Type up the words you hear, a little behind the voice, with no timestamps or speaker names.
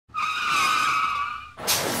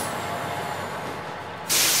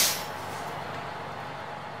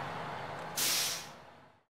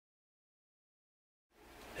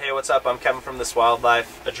what's up? I'm Kevin from This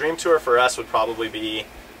Wildlife. A dream tour for us would probably be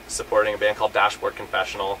supporting a band called Dashboard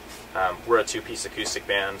Confessional. We're a two-piece acoustic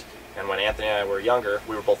band, and when Anthony and I were younger,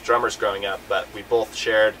 we were both drummers growing up, but we both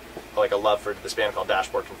shared like a love for this band called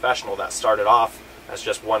Dashboard Confessional that started off as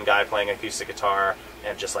just one guy playing acoustic guitar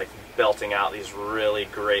and just like belting out these really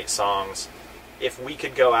great songs. If we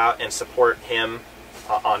could go out and support him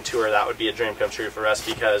on tour, that would be a dream come true for us,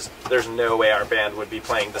 because there's no way our band would be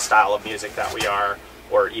playing the style of music that we are,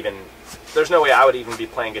 or even there's no way I would even be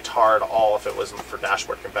playing guitar at all if it wasn't for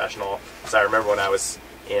Dashboard Confessional. Because I remember when I was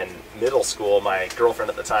in middle school, my girlfriend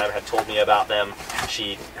at the time had told me about them.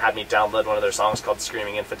 She had me download one of their songs called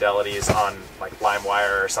Screaming Infidelities on like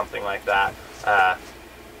LimeWire or something like that.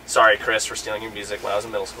 Sorry, Chris, for stealing your music when I was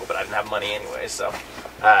in middle school, but I didn't have money anyway, so.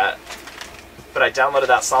 But I downloaded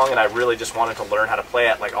that song and I really just wanted to learn how to play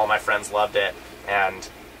it. Like, all my friends loved it, and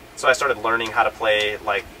so I started learning how to play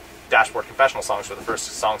like Dashboard Confessional songs were the first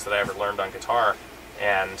songs that I ever learned on guitar.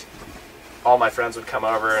 And all my friends would come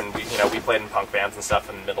over, and we played in punk bands and stuff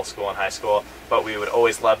in middle school and high school, but we would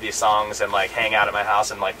always love these songs and like hang out at my house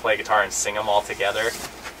and like play guitar and sing them all together.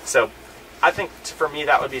 So I think for me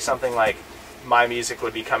that would be something like my music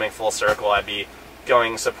would be coming full circle. I'd be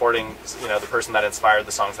going supporting the person that inspired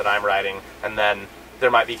the songs that I'm writing, and then there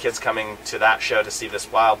might be kids coming to that show to see This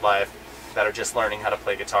Wildlife that are just learning how to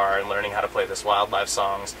play guitar and learning how to play This Wildlife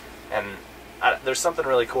songs. And there's something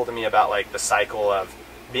really cool to me about like the cycle of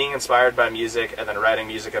being inspired by music and then writing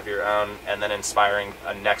music of your own and then inspiring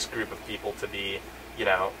a next group of people to be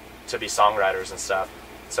songwriters and stuff.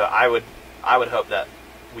 So I would hope that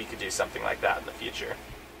we could do something like that in the future.